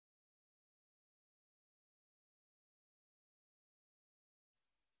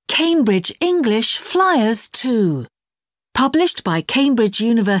Cambridge English Flyers 2, published by Cambridge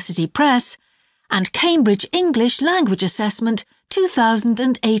University Press and Cambridge English Language Assessment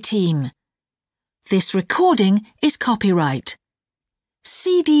 2018. This recording is copyright.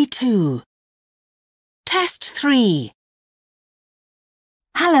 CD2. Test 3.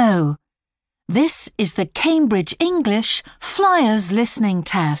 Hello. This is the Cambridge English Flyers Listening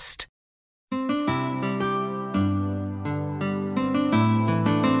Test.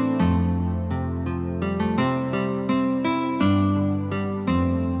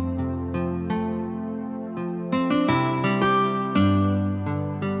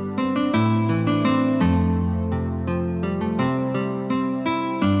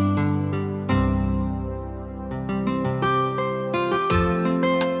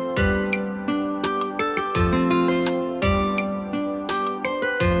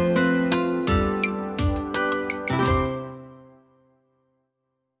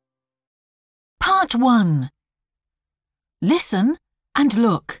 Part 1. Listen and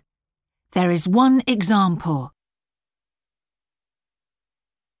look. There is one example.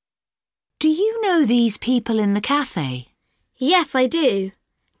 Do you know these people in the cafe? Yes, I do.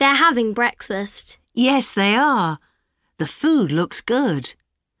 They're having breakfast. Yes, they are. The food looks good.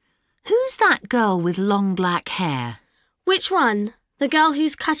 Who's that girl with long black hair? Which one? The girl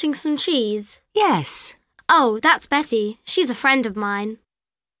who's cutting some cheese? Yes. Oh, that's Betty. She's a friend of mine.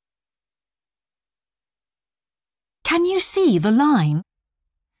 Can you see the line?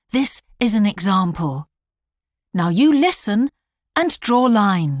 This is an example. Now you listen and draw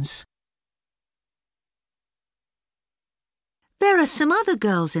lines. There are some other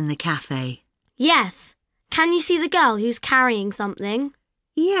girls in the cafe. Yes. Can you see the girl who's carrying something?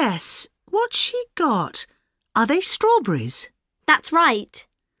 Yes. What's she got? Are they strawberries? That's right.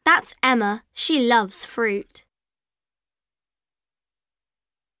 That's Emma. She loves fruit.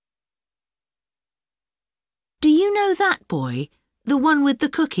 Do you know that boy? The one with the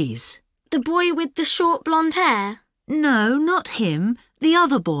cookies? The boy with the short blonde hair? No, not him. The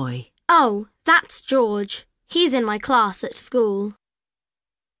other boy. Oh, that's George. He's in my class at school.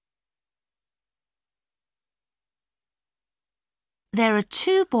 There are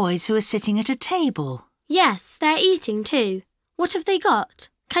two boys who are sitting at a table. Yes, they're eating too. What have they got?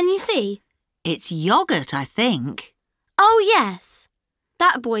 Can you see? It's yogurt, I think. Oh, yes.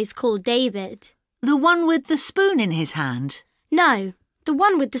 That boy's called David. The one with the spoon in his hand? No, the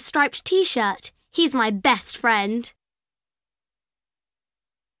one with the striped t-shirt. He's my best friend.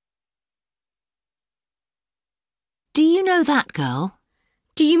 Do you know that girl?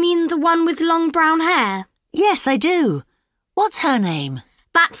 Do you mean the one with long brown hair? Yes, I do. What's her name?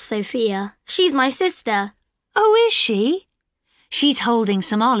 That's Sophia. She's my sister. Oh, is she? She's holding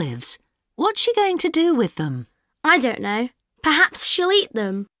some olives. What's she going to do with them? I don't know. Perhaps she'll eat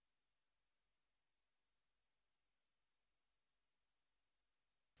them.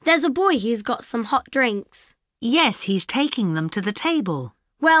 There's a boy who's got some hot drinks. Yes, he's taking them to the table.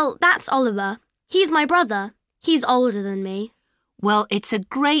 Well, that's Oliver. He's my brother. He's older than me. Well, it's a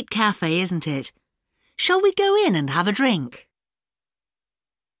great cafe, isn't it? Shall we go in and have a drink?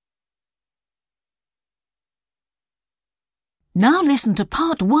 Now listen to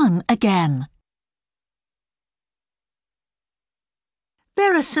part 1 again.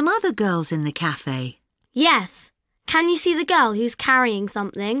 There are some other girls in the cafe. Yes. Can you see the girl who's carrying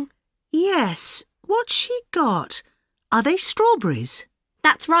something? Yes. What's she got? Are they strawberries?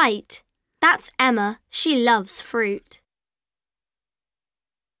 That's right. That's Emma. She loves fruit.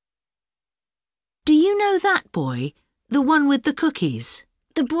 Do you know that boy? The one with the cookies?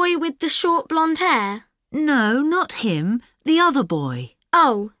 The boy with the short blonde hair? No, not him. The other boy.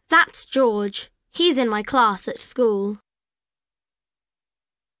 Oh, that's George. He's in my class at school.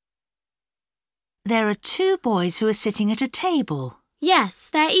 There are two boys who are sitting at a table. Yes,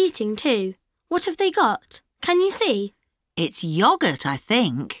 they're eating too. What have they got? Can you see? It's yogurt, I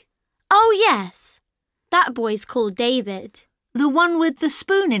think. Oh, yes. That boy's called David. The one with the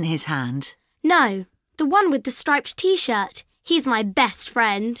spoon in his hand? No, the one with the striped t-shirt. He's my best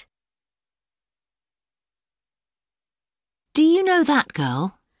friend. Do you know that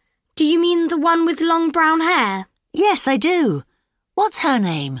girl? Do you mean the one with long brown hair? Yes, I do. What's her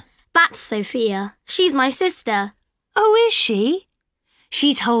name? That's Sophia. She's my sister. Oh, is she?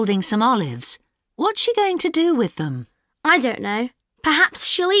 She's holding some olives. What's she going to do with them? I don't know. Perhaps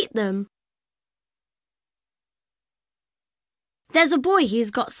she'll eat them. There's a boy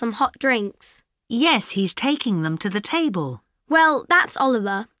who's got some hot drinks. Yes, he's taking them to the table. Well, that's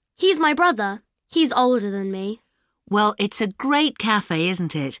Oliver. He's my brother. He's older than me. Well, it's a great cafe,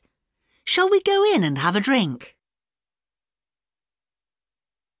 isn't it? Shall we go in and have a drink?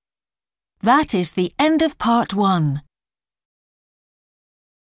 That is the end of part 1.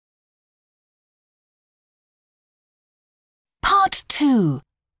 Part 2.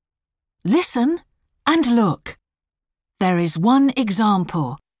 Listen and look. There is one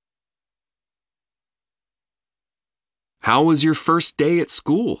example. How was your first day at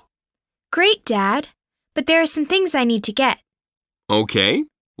school? Great, Dad. But there are some things I need to get. Okay,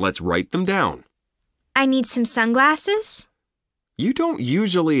 let's write them down. I need some sunglasses. You don't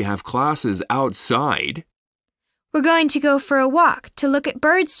usually have classes outside. We're going to go for a walk to look at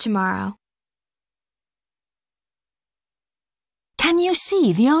birds tomorrow. Can you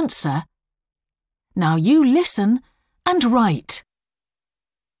see the answer? Now you listen and write.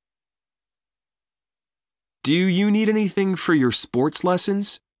 Do you need anything for your sports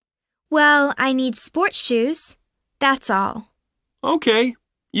lessons? Well, I need sports shoes. That's all. Okay,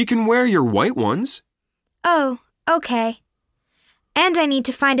 you can wear your white ones. Oh, okay. And I need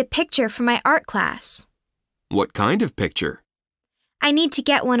to find a picture for my art class. What kind of picture? I need to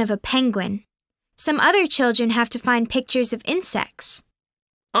get one of a penguin. Some other children have to find pictures of insects.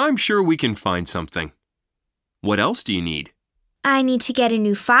 I'm sure we can find something. What else do you need? I need to get a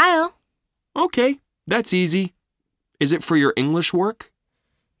new file. Okay, that's easy. Is it for your English work?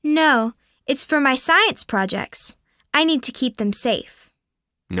 No, it's for my science projects. I need to keep them safe.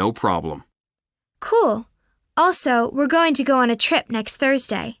 No problem. Cool. Also, we're going to go on a trip next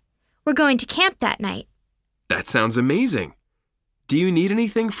Thursday. We're going to camp that night. That sounds amazing. Do you need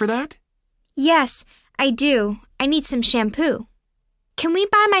anything for that? Yes, I do. I need some shampoo. Can we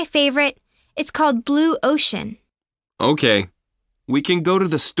buy my favorite? It's called Blue Ocean. Okay. We can go to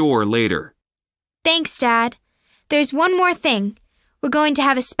the store later. Thanks, Dad. There's one more thing. We're going to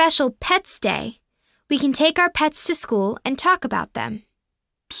have a special Pets Day. We can take our pets to school and talk about them.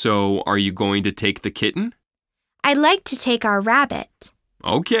 So, are you going to take the kitten? I'd like to take our rabbit.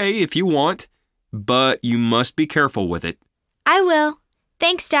 Okay, if you want. But you must be careful with it. I will.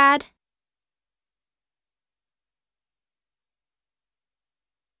 Thanks, Dad.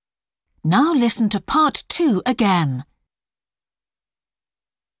 Now listen to part 2 again.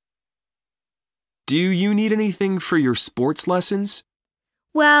 Do you need anything for your sports lessons?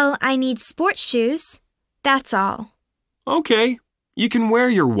 Well, I need sports shoes. That's all. Okay, you can wear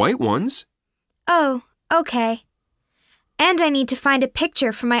your white ones. Oh, okay. And I need to find a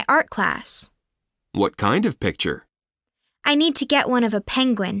picture for my art class. What kind of picture? I need to get one of a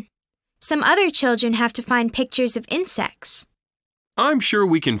penguin. Some other children have to find pictures of insects. I'm sure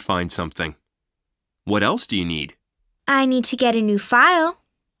we can find something. What else do you need? I need to get a new file.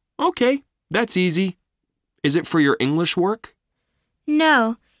 Okay, that's easy. Is it for your English work?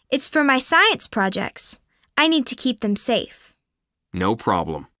 No, it's for my science projects. I need to keep them safe. No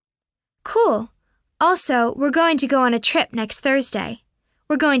problem. Cool. Also, we're going to go on a trip next Thursday.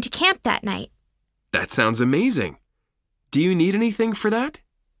 We're going to camp that night. That sounds amazing. Do you need anything for that?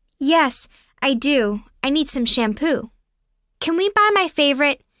 Yes, I do. I need some shampoo. Can we buy my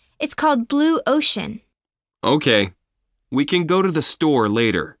favorite? It's called Blue Ocean. Okay. We can go to the store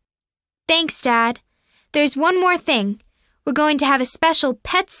later. Thanks, Dad. There's one more thing. We're going to have a special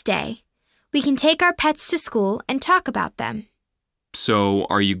Pets Day. We can take our pets to school and talk about them. So,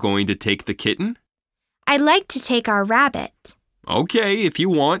 are you going to take the kitten? I'd like to take our rabbit. Okay, if you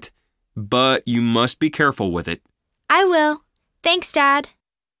want. But you must be careful with it. I will. Thanks, Dad.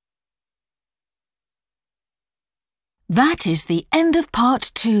 That is the end of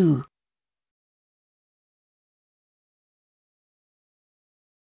part 2.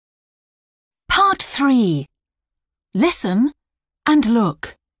 Part 3. Listen and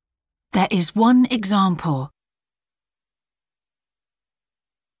look. There is one example.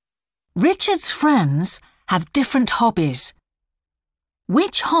 Richard's friends have different hobbies.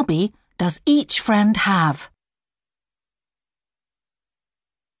 Which hobby does each friend have?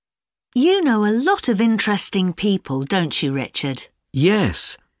 You know a lot of interesting people, don't you, Richard?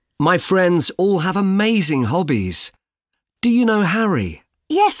 Yes. My friends all have amazing hobbies. Do you know Harry?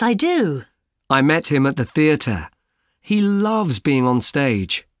 Yes, I do. I met him at the theatre. He loves being on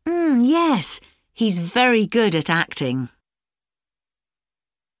stage. Yes, he's very good at acting.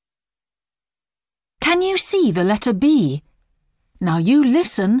 Can you see the letter B? Now you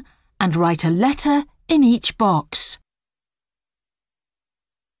listen and write a letter in each box.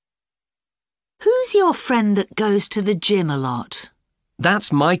 Who's your friend that goes to the gym a lot?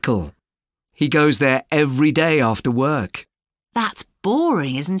 That's Michael. He goes there every day after work. That's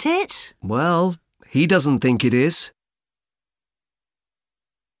boring, isn't it? Well, he doesn't think it is.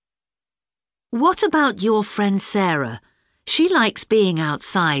 What about your friend Sarah? She likes being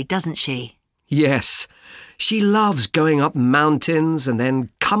outside, doesn't she? Yes, she loves going up mountains and then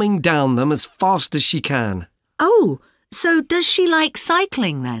coming down them as fast as she can. Oh, so does she like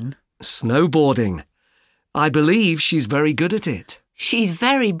cycling then? Snowboarding. I believe she's very good at it. She's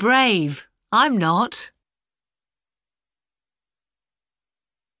very brave. I'm not.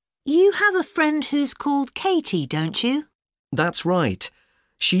 You have a friend who's called Katie, don't you? That's right.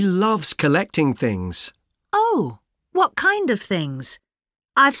 She loves collecting things. Oh, what kind of things?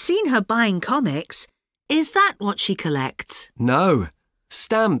 I've seen her buying comics. Is that what she collects? No,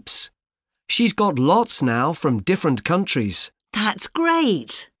 stamps. She's got lots now from different countries. That's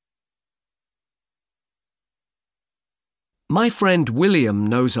great. My friend William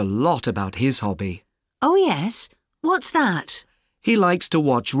knows a lot about his hobby. Oh, yes. What's that? He likes to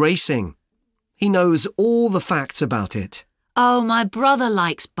watch racing. He knows all the facts about it. Oh, my brother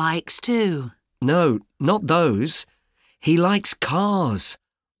likes bikes too. No, not those. He likes cars,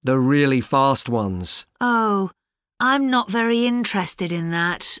 the really fast ones. Oh, I'm not very interested in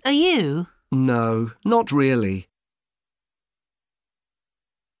that. Are you? No, not really.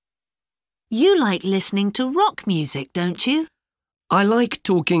 You like listening to rock music, don't you? I like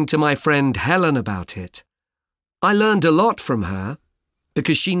talking to my friend Helen about it. I learned a lot from her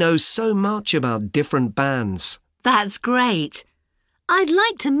because she knows so much about different bands. That's great. I'd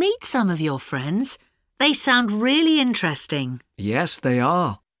like to meet some of your friends. They sound really interesting. Yes, they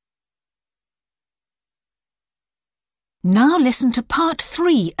are. Now listen to part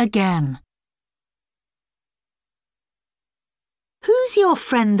 3 again. Who's your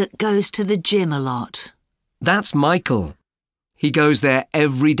friend that goes to the gym a lot? That's Michael. He goes there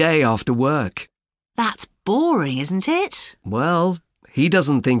every day after work. That's boring, isn't it? Well, he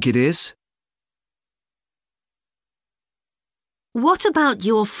doesn't think it is. What about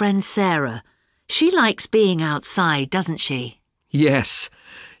your friend Sarah? She likes being outside, doesn't she? Yes,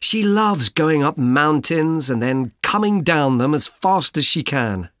 she loves going up mountains and then coming down them as fast as she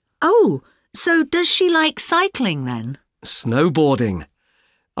can. Oh, so does she like cycling then? Snowboarding.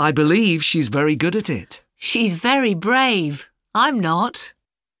 I believe she's very good at it. She's very brave. I'm not.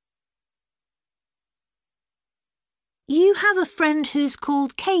 You have a friend who's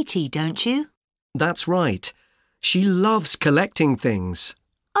called Katie, don't you? That's right. She loves collecting things.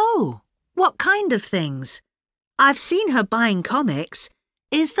 Oh, what kind of things? I've seen her buying comics.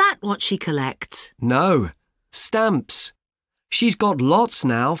 Is that what she collects? No, stamps. She's got lots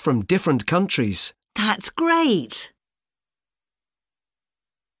now from different countries. That's great.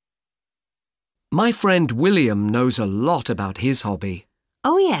 My friend William knows a lot about his hobby.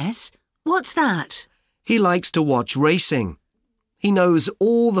 Oh, yes. What's that? He likes to watch racing. He knows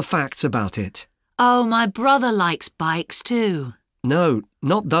all the facts about it. Oh, my brother likes bikes too. No,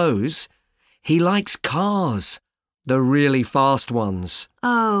 not those. He likes cars, the really fast ones.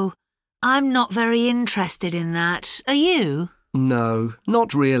 Oh, I'm not very interested in that. Are you? No,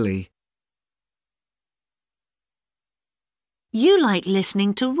 not really. You like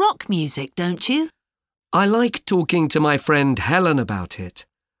listening to rock music, don't you? I like talking to my friend Helen about it.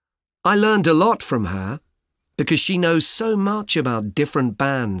 I learned a lot from her because she knows so much about different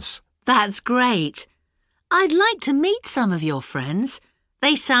bands. That's great. I'd like to meet some of your friends.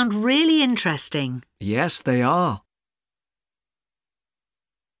 They sound really interesting. Yes, they are.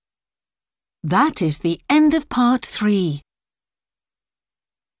 That is the end of part 3.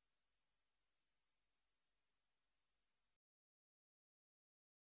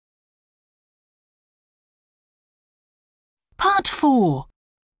 Part 4.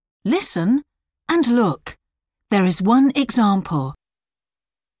 Listen and look. There is one example.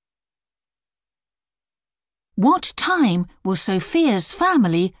 What time will Sophia's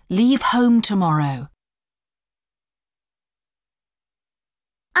family leave home tomorrow?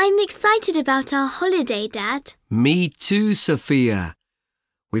 I'm excited about our holiday, Dad. Me too, Sophia.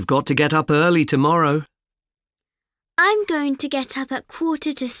 We've got to get up early tomorrow. I'm going to get up at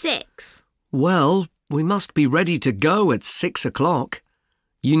 5:45. Well, we must be ready to go at 6 o'clock.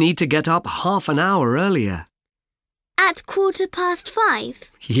 You need to get up half an hour earlier. At 5:15?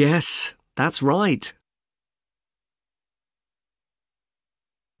 Yes, that's right.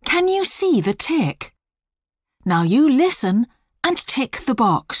 Can you see the tick? Now you listen and tick the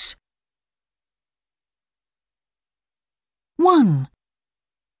box. 1.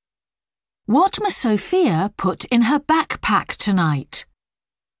 What must Sophia put in her backpack tonight?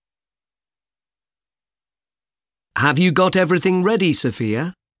 Have you got everything ready,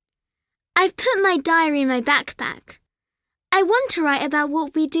 Sophia? I've put my diary in my backpack. I want to write about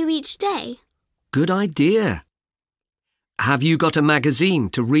what we do each day. Good idea. Have you got a magazine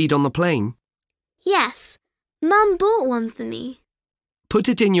to read on the plane? Yes, Mum bought one for me. Put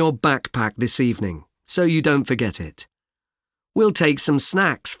it in your backpack this evening so you don't forget it. We'll take some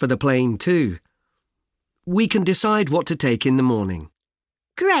snacks for the plane too. We can decide what to take in the morning.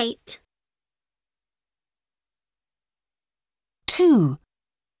 Great. 2.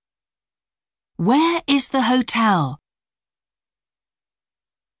 Where is the hotel?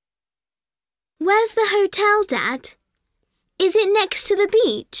 Where's the hotel, Dad? Is it next to the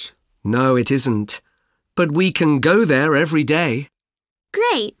beach? No, it isn't. But we can go there every day.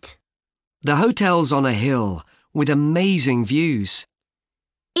 Great. The hotel's on a hill with amazing views.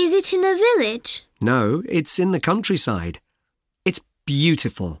 Is it in a village? No, it's in the countryside. It's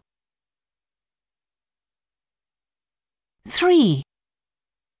beautiful. 3.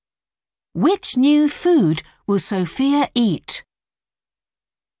 Which new food will Sophia eat?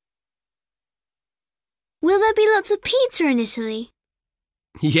 Will there be lots of pizza in Italy?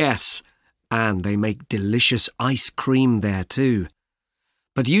 Yes, and they make delicious ice cream there too.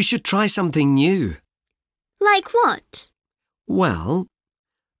 But you should try something new. Like what? Well,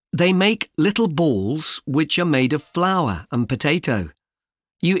 they make little balls which are made of flour and potato.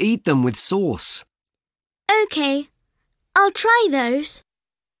 You eat them with sauce. OK, I'll try those.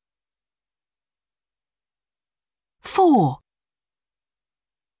 4.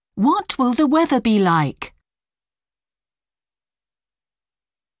 What will the weather be like?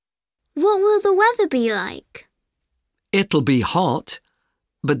 What will the weather be like? It'll be hot,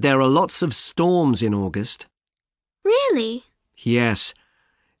 but there are lots of storms in August. Really? Yes,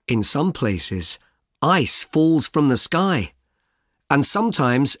 in some places, ice falls from the sky, and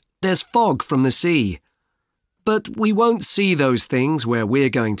sometimes there's fog from the sea. But we won't see those things where we're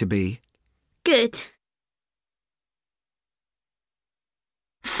going to be. Good.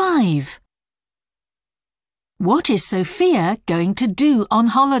 5. What is Sophia going to do on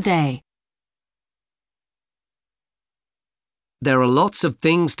holiday? There are lots of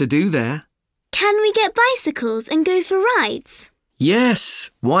things to do there. Can we get bicycles and go for rides?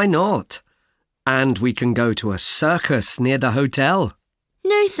 Yes, why not? And we can go to a circus near the hotel.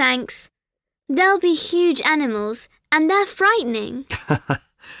 No thanks. There'll be huge animals and they're frightening.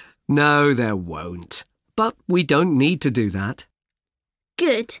 No, there won't. But we don't need to do that.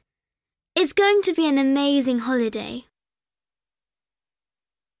 Good. It's going to be an amazing holiday.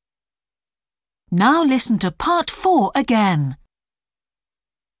 Now listen to part 4 again.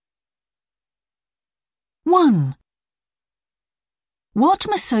 1. What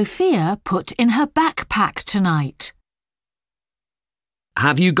must Sophia put in her backpack tonight?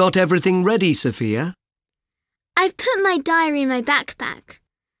 Have you got everything ready, Sophia? I've put my diary in my backpack.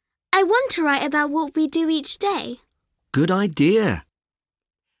 I want to write about what we do each day. Good idea.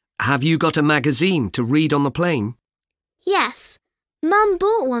 Have you got a magazine to read on the plane? Yes, Mum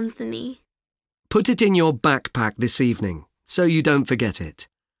bought one for me. Put it in your backpack this evening, so you don't forget it.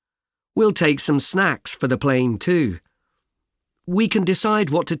 We'll take some snacks for the plane too. We can decide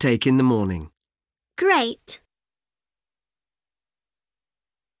what to take in the morning. Great.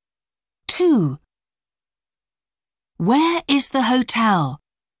 2. Where is the hotel?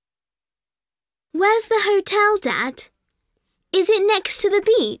 Where's the hotel, Dad? Is it next to the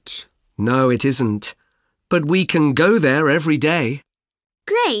beach? No, it isn't. But we can go there every day.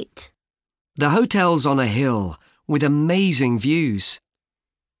 Great. The hotel's on a hill with amazing views.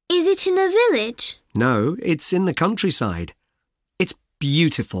 Is it in a village? No, it's in the countryside. It's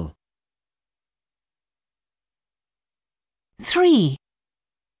beautiful. 3.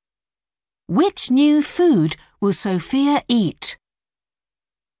 Which new food will Sophia eat?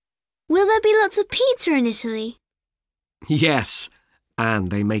 Will there be lots of pizza in Italy? Yes,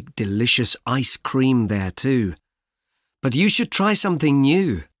 and they make delicious ice cream there too. But you should try something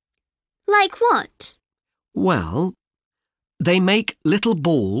new. Like what? Well, they make little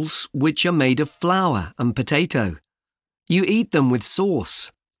balls which are made of flour and potato. You eat them with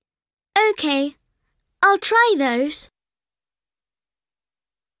sauce. OK, I'll try those.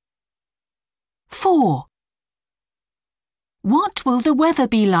 4. What will the weather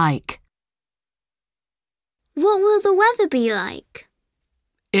be like? What will the weather be like?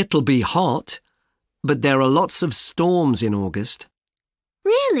 It'll be hot, but there are lots of storms in August.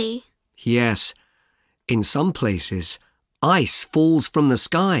 Really? Yes, in some places, ice falls from the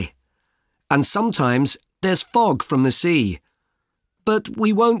sky, and sometimes there's fog from the sea. But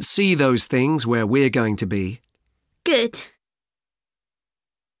we won't see those things where we're going to be. Good.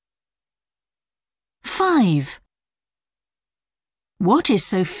 5. What is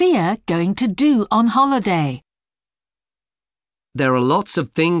Sophia going to do on holiday? There are lots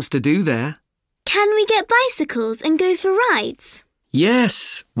of things to do there. Can we get bicycles and go for rides?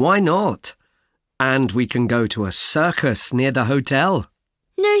 Yes, why not? And we can go to a circus near the hotel.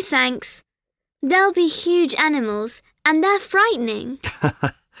 No thanks. There'll be huge animals and they're frightening.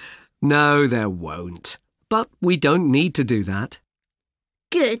 No, there won't. But we don't need to do that.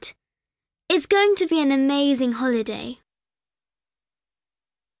 Good. It's going to be an amazing holiday.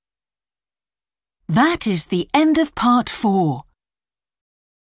 That is the end of part 4.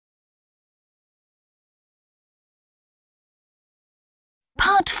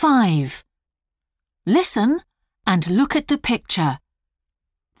 Part 5. Listen and look at the picture.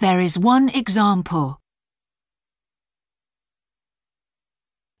 There is one example.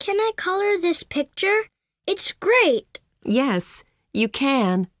 Can I color this picture? It's great. Yes, you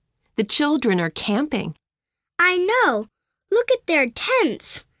can. The children are camping. I know. Look at their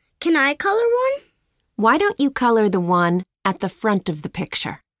tents. Can I color one? Why don't you color the one at the front of the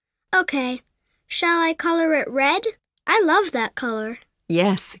picture? Okay. Shall I color it red? I love that color.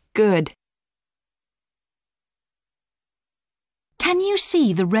 Yes, good. Can you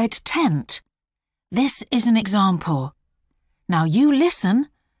see the red tent? This is an example. Now you listen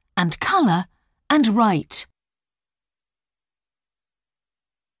and colour and write.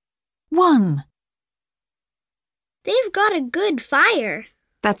 1. They've got a good fire.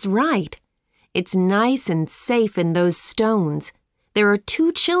 That's right. It's nice and safe in those stones. There are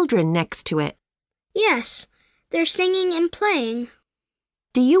 2 children next to it. Yes, they're singing and playing.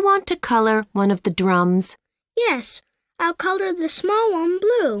 Do you want to color one of the drums? Yes, I'll color the small one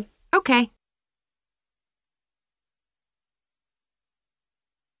blue. Okay.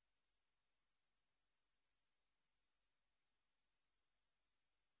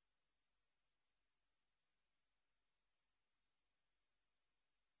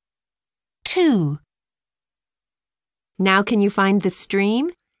 Two. Now can you find the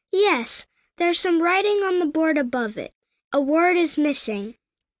stream? Yes, there's some writing on the board above it. A word is missing.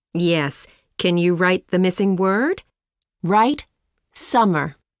 Yes. Can you write the missing word? Write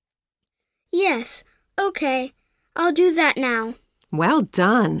summer. Yes, okay. I'll do that now. Well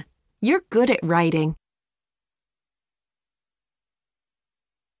done. You're good at writing.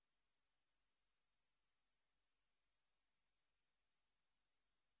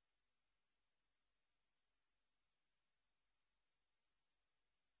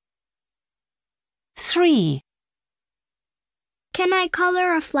 Three. Can I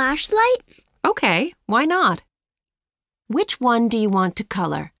color a flashlight? Okay, why not? Which one do you want to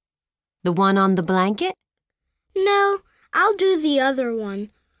color? The one on the blanket? No, I'll do the other one.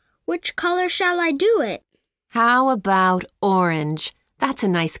 Which color shall I do it? How about orange? That's a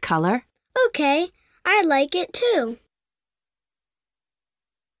nice color. Okay, I like it too.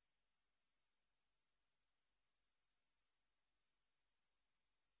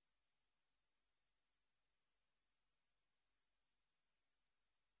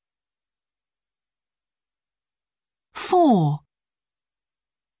 Four.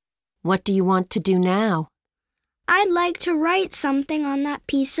 What do you want to do now? I'd like to write something on that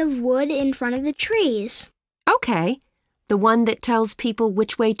piece of wood in front of the trees. Okay, the one that tells people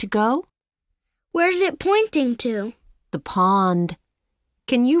which way to go? Where's it pointing to? The pond.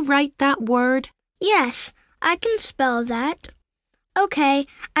 Can you write that word? Yes, I can spell that. Okay,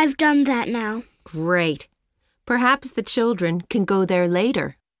 I've done that now. Great. Perhaps the children can go there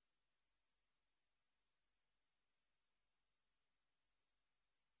later.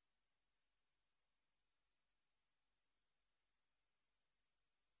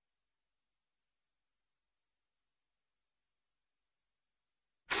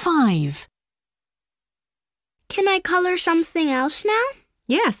 Five. Can I color something else now?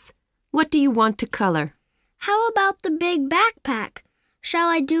 Yes. What do you want to color? How about the big backpack? Shall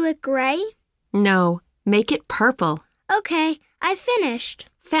I do it gray? No, make it purple. Okay, I finished.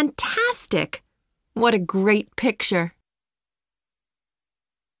 Fantastic! What a great picture.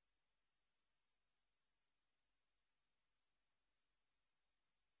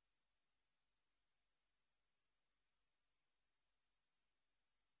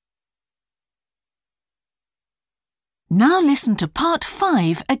 Now listen to part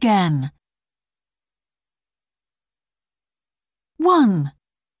 5 again. 1.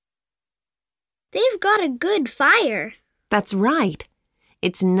 They've got a good fire. That's right.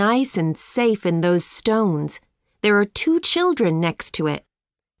 It's nice and safe in those stones. There are 2 children next to it.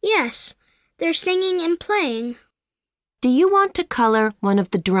 Yes, they're singing and playing. Do you want to color one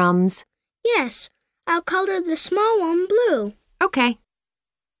of the drums? Yes, I'll color the small one blue. Okay.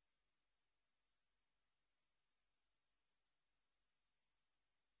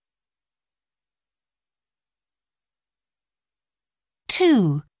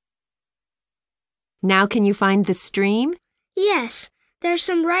 Two. Now can you find the stream? Yes, there's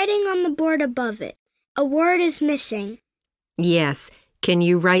some writing on the board above it. A word is missing. Yes. Can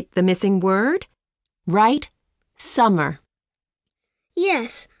you write the missing word? Write Summer.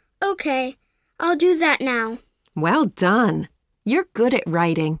 Yes, okay. I'll do that now. Well done. You're good at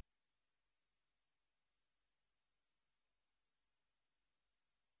writing.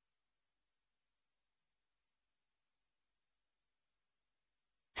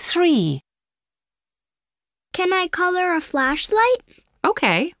 Three. Can I color a flashlight?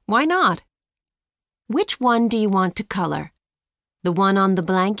 Okay, why not? Which one do you want to color? The one on the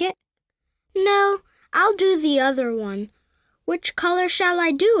blanket? No, I'll do the other one. Which color shall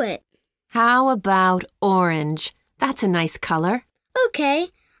I do it? How about orange? That's a nice color. Okay,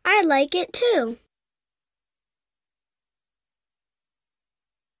 I like it too.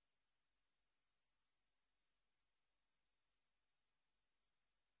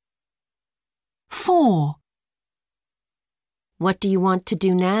 Four. What do you want to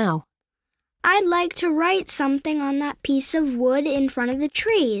do now? I'd like to write something on that piece of wood in front of the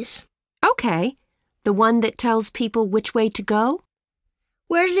trees. Okay, the one that tells people which way to go?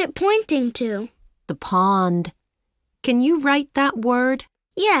 Where's it pointing to? The pond. Can you write that word?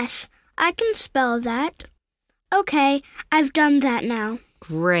 Yes, I can spell that. Okay, I've done that now.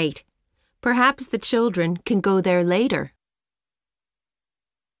 Great. Perhaps the children can go there later.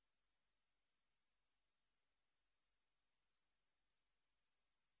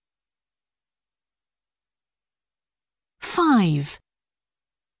 Five.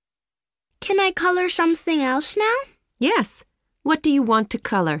 Can I color something else now? Yes. What do you want to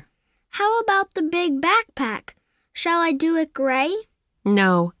color? How about the big backpack? Shall I do it gray?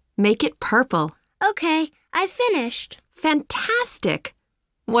 No, make it purple. Okay, I finished. Fantastic!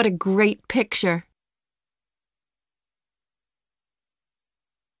 What a great picture.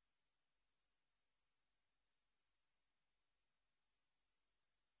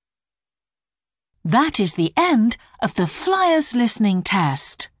 That is the end of the Flyers Listening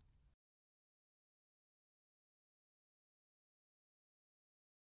Test.